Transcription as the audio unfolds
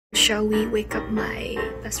Shall we wake up my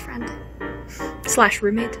best friend slash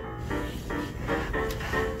roommate?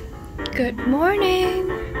 Good morning.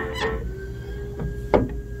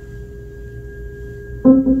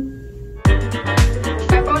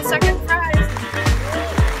 My phone second fries.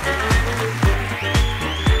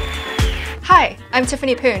 Hi, I'm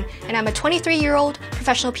Tiffany Poon, and I'm a 23-year-old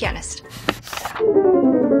professional pianist.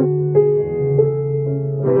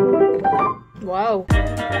 Whoa.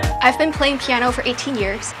 I've been playing piano for 18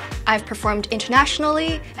 years. I've performed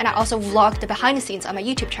internationally, and I also vlogged the behind the scenes on my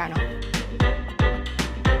YouTube channel.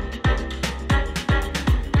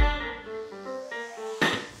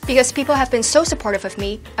 Because people have been so supportive of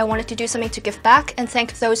me, I wanted to do something to give back and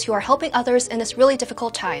thank those who are helping others in this really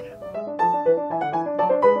difficult time.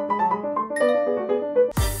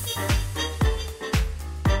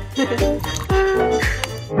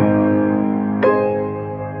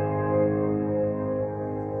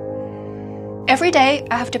 Every day,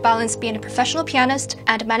 I have to balance being a professional pianist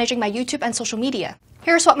and managing my YouTube and social media.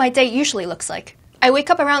 Here's what my day usually looks like. I wake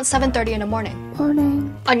up around 7:30 in the morning.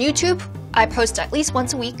 On YouTube, I post at least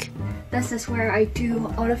once a week. This is where I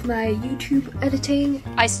do all of my YouTube editing.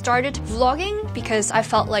 I started vlogging because I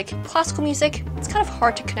felt like classical music, it's kind of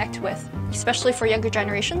hard to connect with, especially for younger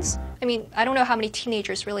generations. I mean, I don't know how many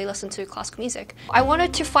teenagers really listen to classical music. I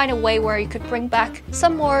wanted to find a way where you could bring back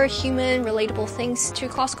some more human, relatable things to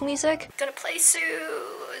classical music. Gonna play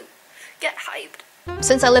soon. Get hyped.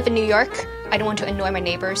 Since I live in New York, I don't want to annoy my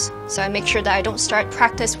neighbors, so I make sure that I don't start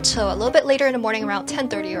practice till a little bit later in the morning, around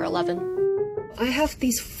 10:30 or 11. I have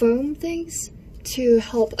these foam things to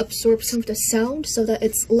help absorb some of the sound so that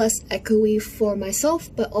it's less echoey for myself,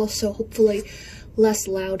 but also hopefully less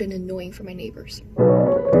loud and annoying for my neighbors.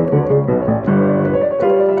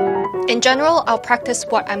 In general, I'll practice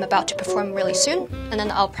what I'm about to perform really soon, and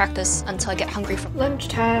then I'll practice until I get hungry from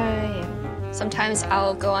lunchtime. Sometimes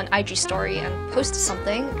I'll go on IG story and post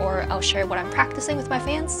something, or I'll share what I'm practicing with my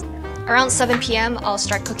fans. Around 7 p.m, I'll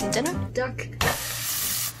start cooking dinner. Duck.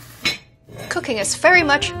 Cooking is very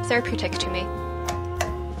much therapeutic to me.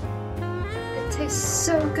 It tastes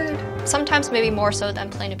so good. Sometimes maybe more so than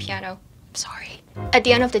playing the piano. Sorry. At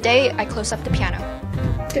the end of the day, I close up the piano.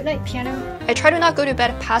 Good night, piano. I try to not go to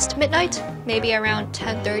bed past midnight, maybe around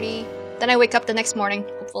 10:30. Then I wake up the next morning,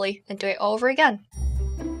 hopefully, and do it all over again.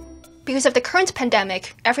 Because of the current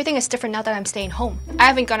pandemic, everything is different now that I'm staying home. I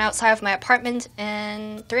haven't gone outside of my apartment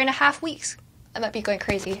in 3.5 weeks. I might be going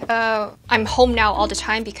crazy. I'm home now all the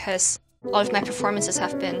time because all of my performances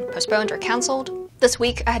have been postponed or cancelled. This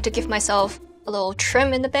week, I had to give myself a little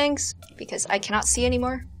trim in the bangs because I cannot see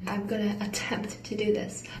anymore. I'm gonna attempt to do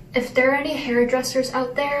this. If there are any hairdressers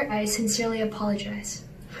out there, I sincerely apologize.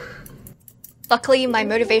 Luckily, my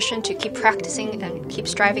motivation to keep practicing and keep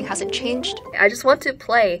striving hasn't changed. I just want to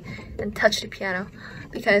play and touch the piano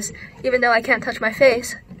because even though I can't touch my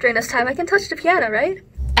face, during this time I can touch the piano, right?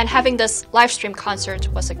 And having this live stream concert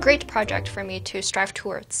was a great project for me to strive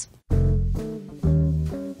towards.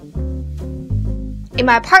 In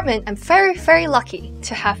my apartment, I'm very, very lucky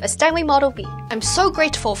to have a Steinway Model B. I'm so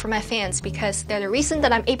grateful for my fans because they're the reason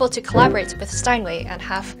that I'm able to collaborate with Steinway and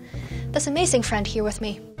have this amazing friend here with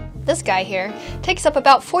me. This guy here takes up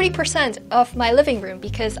about 40% of my living room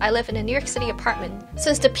because I live in a New York City apartment.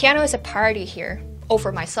 Since the piano is a priority here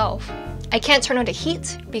over myself, I can't turn on the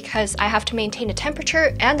heat because I have to maintain the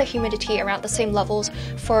temperature and the humidity around the same levels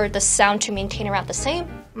for the sound to maintain around the same.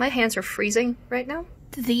 My hands are freezing right now.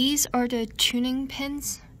 These are the tuning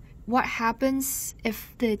pins. What happens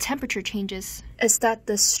if the temperature changes? Is that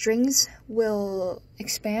the strings will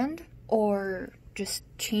expand or just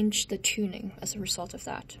change the tuning as a result of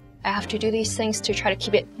that? I have to do these things to try to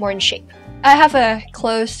keep it more in shape. I have a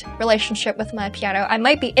close relationship with my piano. I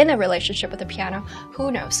might be in a relationship with the piano,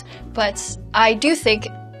 who knows? But I do think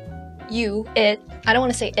I don't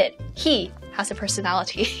want to say it, he has a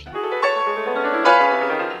personality.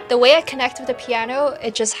 The way I connect with the piano,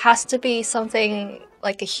 it just has to be something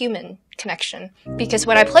like a human connection. Because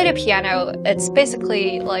when I play the piano, it's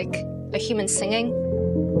basically like a human singing.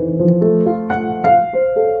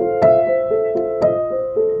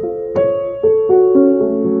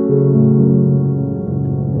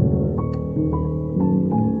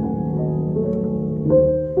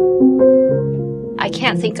 I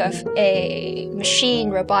can't think of a machine,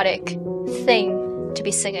 robotic thing to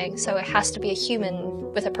be singing, so it has to be a human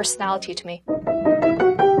with a personality to me.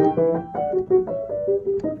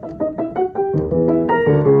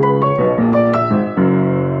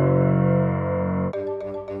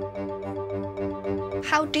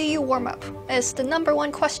 How do you warm up? Is the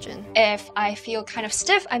 #1 question. If I feel kind of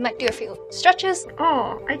stiff, I might do a few stretches.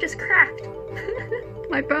 Oh, I just cracked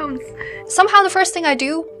my bones. Somehow the first thing I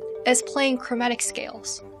do is playing chromatic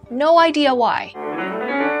scales. No idea why.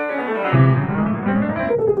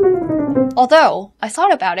 Although, I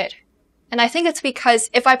thought about it, and I think it's because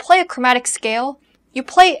if I play a chromatic scale, you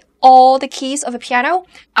play all the keys of a piano.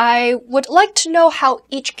 I would like to know how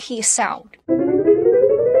each key sound.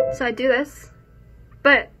 So I do this,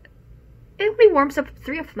 but it only warms up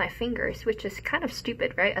 3 of my fingers, which is kind of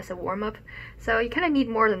stupid, right, as a warm-up. So you kind of need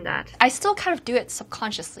more than that. I still kind of do it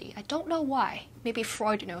subconsciously. I don't know why. Maybe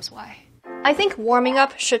Freud knows why. I think warming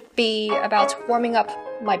up should be about warming up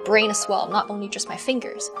my brain as well, not only just my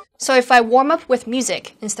fingers. So if I warm up with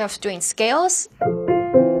music instead of doing scales,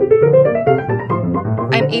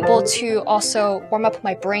 I'm able to also warm up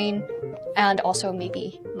my brain and also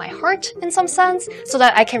maybe my heart in some sense, so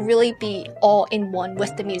that I can really be all in one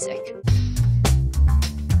with the music.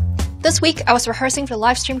 This week, I was rehearsing for the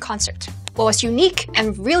live stream concert. What was unique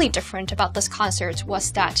and really different about this concert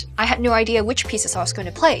was that I had no idea which pieces I was going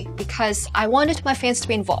to play because I wanted my fans to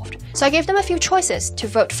be involved. So I gave them a few choices to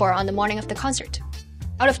vote for on the morning of the concert.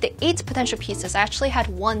 Out of the 8 potential pieces, I actually had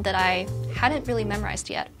one that I hadn't really memorized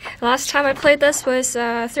yet. Last time I played this was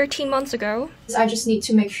 13 months ago. I just need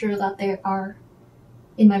to make sure that they are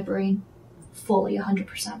in my brain fully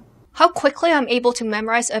 100%. How quickly I'm able to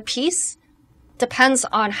memorize a piece depends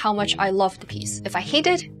on how much I love the piece. If I hate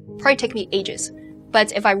it, it'll probably take me ages.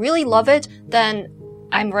 But if I really love it, then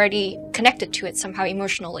I'm already connected to it somehow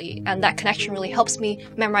emotionally, and that connection really helps me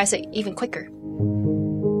memorize it even quicker.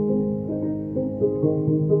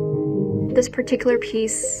 This particular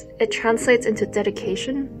piece, it translates into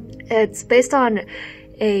dedication. It's based on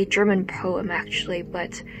a German poem actually,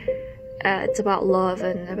 but it's about love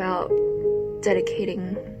and about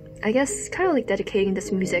dedicating, I guess kind of like dedicating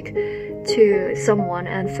this music to someone,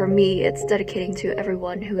 and for me it's dedicating to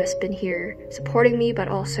everyone who has been here supporting me, but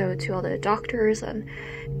also to all the doctors and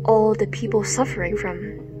all the people suffering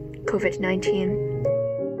from COVID-19.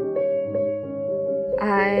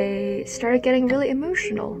 I started getting really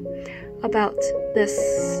emotional about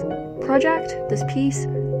this project, this piece.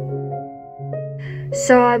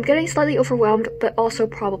 So I'm getting slightly overwhelmed, but also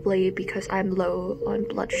probably because I'm low on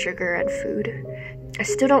blood sugar and food. I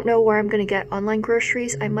still don't know where I'm gonna get online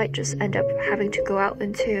groceries. I might just end up having to go out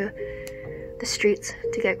into the streets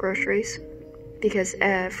to get groceries because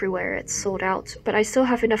everywhere it's sold out. But I still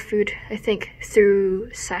have enough food, I think,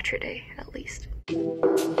 through Saturday at least.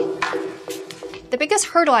 The biggest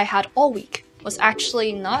hurdle I had all week was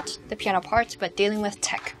actually not the piano part, but dealing with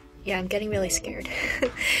tech. Yeah, I'm getting really scared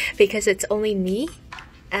because it's only me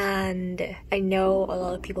and I know a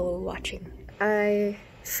lot of people are watching. I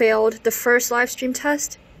failed the first live stream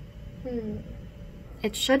test.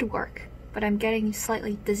 It should work, but I'm getting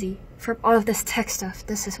slightly dizzy from all of this tech stuff.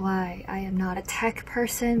 This is why I am not a tech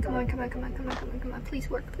person. Come on,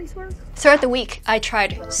 please work. Throughout the week, I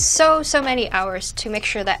tried so many hours to make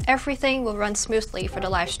sure that everything will run smoothly for the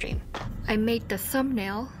live stream. I made the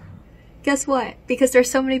thumbnail. Guess what? Because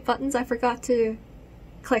there's so many buttons, I forgot to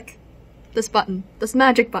click this button, this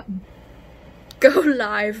magic button. Go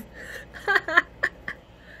live.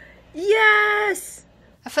 Yes!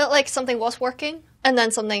 I felt like something was working, and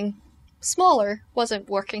then something smaller wasn't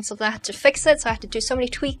working, so then I had to fix it, so I had to do so many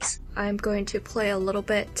tweaks. I'm going to play a little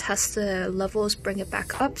bit, test the levels, bring it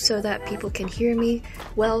back up so that people can hear me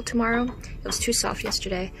well tomorrow. It was too soft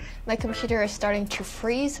yesterday. My computer is starting to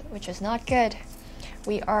freeze, which is not good.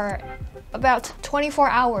 We are about 24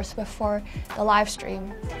 hours before the live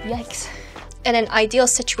stream. Yikes. In an ideal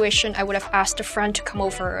situation, I would have asked a friend to come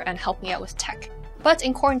over and help me out with tech. But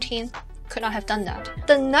in quarantine, could not have done that.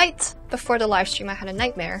 The night before the live stream, I had a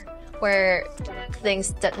nightmare where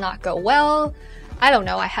things did not go well. I don't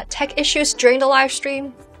know, I had tech issues during the live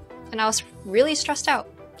stream, and I was really stressed out.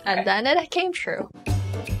 And then it came true.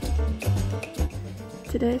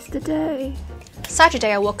 Today's the day.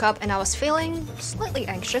 Saturday, I woke up and I was feeling slightly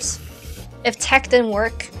anxious. If tech didn't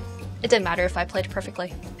work, it didn't matter if I played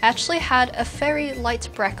perfectly. I actually had a very light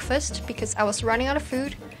breakfast because I was running out of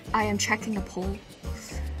food. I am checking a poll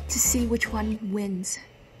to see which one wins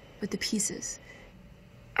with the pieces.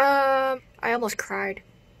 I almost cried.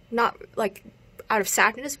 Not like out of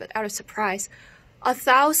sadness, but out of surprise.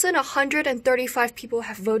 1,135 people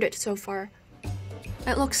have voted so far.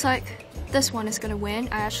 It looks like this one is gonna win.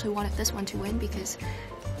 I actually wanted this one to win because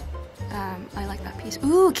I like that piece.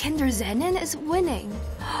 Ooh, Kinderzennen is winning.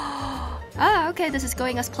 Ah, okay, this is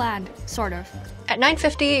going as planned, sort of. At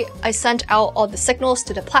 9:50, I sent out all the signals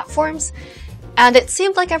to the platforms, and it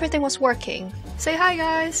seemed like everything was working. Say hi,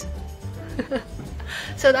 guys!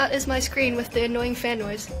 So that is my screen with the annoying fan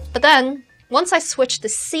noise. But then, once I switched the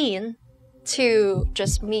scene to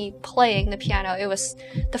just me playing the piano.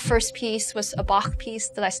 The first piece was a Bach piece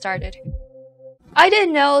that I started. I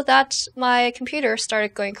didn't know that my computer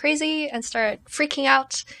started going crazy and started freaking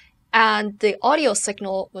out, and the audio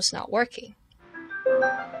signal was not working.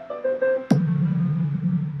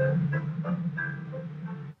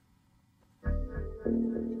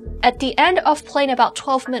 At the end of playing about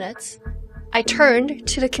 12 minutes, I turned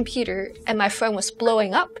to the computer and my phone was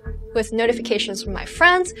blowing up with notifications from my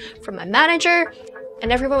friends, from my manager,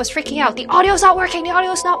 and everyone was freaking out. The audio's not working! The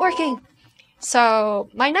audio's not working! So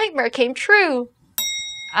my nightmare came true.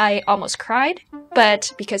 I almost cried,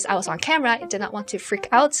 but because I was on camera, I did not want to freak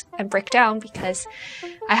out and break down because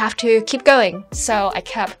I have to keep going. So I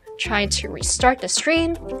kept trying to restart the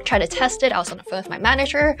stream, try to test it. I was on the phone with my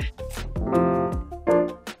manager.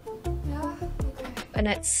 And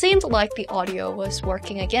it seemed like the audio was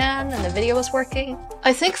working again and the video was working.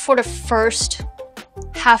 I think for the first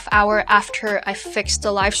half hour after I fixed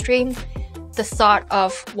the live stream, the thought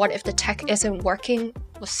of what if the tech isn't working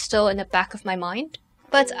was still in the back of my mind.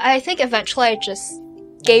 But I think eventually I just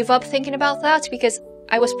gave up thinking about that because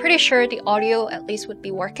I was pretty sure the audio at least would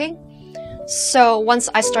be working. So once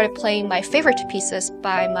I started playing my favorite pieces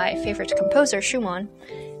by my favorite composer, Schumann,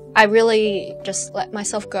 I really just let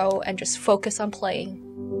myself go and just focus on playing.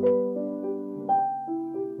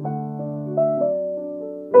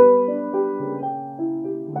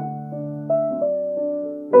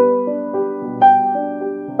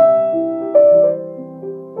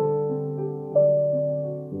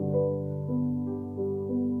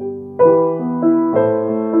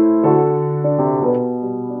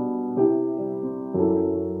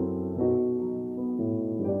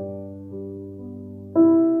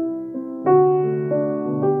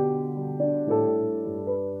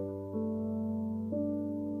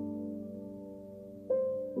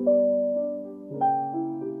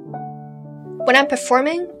 When I'm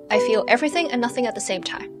performing, I feel everything and nothing at the same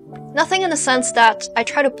time. Nothing in the sense that I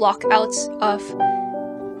try to block out of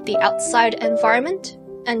the outside environment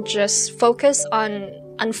and just focus on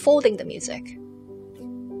unfolding the music.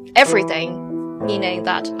 Everything, meaning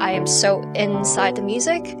that I am so inside the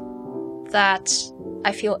music that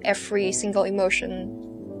I feel every single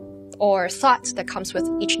emotion or thought that comes with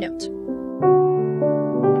each note.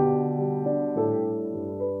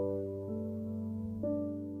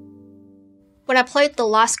 When I played the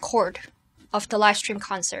last chord of the live stream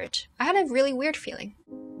concert, I had a really weird feeling.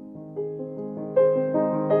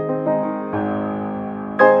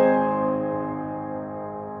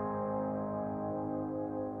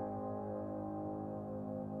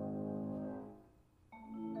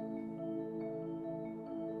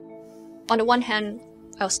 On the one hand,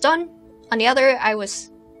 I was done. On the other, I was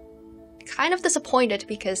kind of disappointed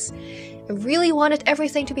because I really wanted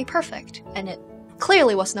everything to be perfect, and it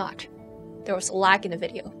clearly was not. There was a lag in the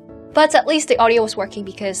video. But at least the audio was working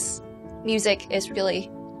because music is really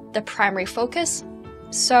the primary focus.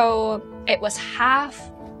 So it was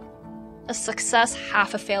half a success,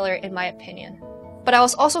 half a failure in my opinion. But I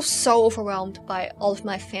was also so overwhelmed by all of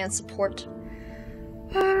my fan support.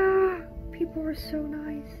 People were so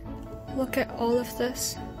nice. Look at all of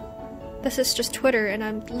this. This is just Twitter and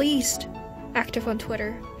I'm least active on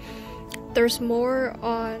Twitter. There's more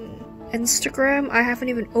on Instagram. I haven't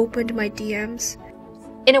even opened my DMs.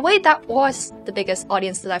 In a way, that was the biggest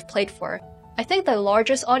audience that I've played for. I think the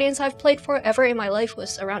largest audience I've played for ever in my life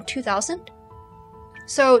was around 2,000.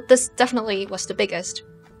 So this definitely was the biggest.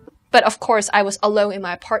 But of course, I was alone in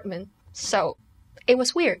my apartment, so it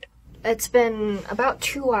was weird. It's been about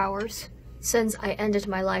 2 hours since I ended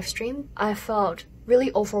my live stream. I felt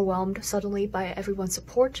really overwhelmed suddenly by everyone's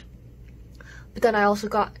support. But then I also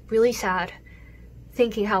got really sad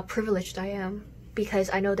thinking how privileged I am because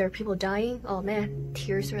I know there are people dying. Oh man,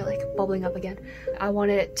 tears are like bubbling up again. I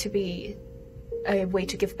wanted it to be a way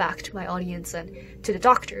to give back to my audience and to the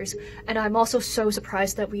doctors. And I'm also so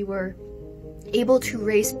surprised that we were able to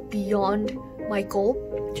raise beyond my goal,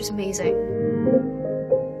 which is amazing.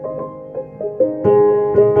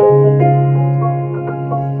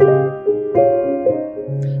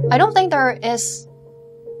 I don't think there is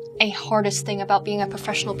a hardest thing about being a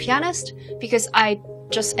professional pianist because I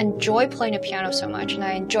just enjoy playing the piano so much and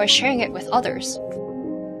I enjoy sharing it with others.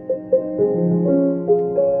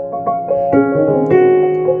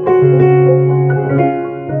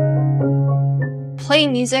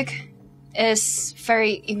 Playing music is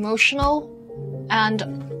very emotional and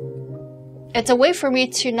it's a way for me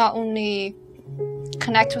to not only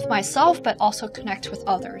connect with myself but also connect with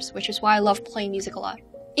others, which is why I love playing music a lot.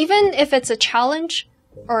 Even if it's a challenge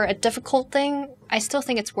or a difficult thing, I still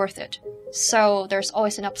think it's worth it. So there's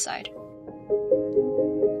always an upside.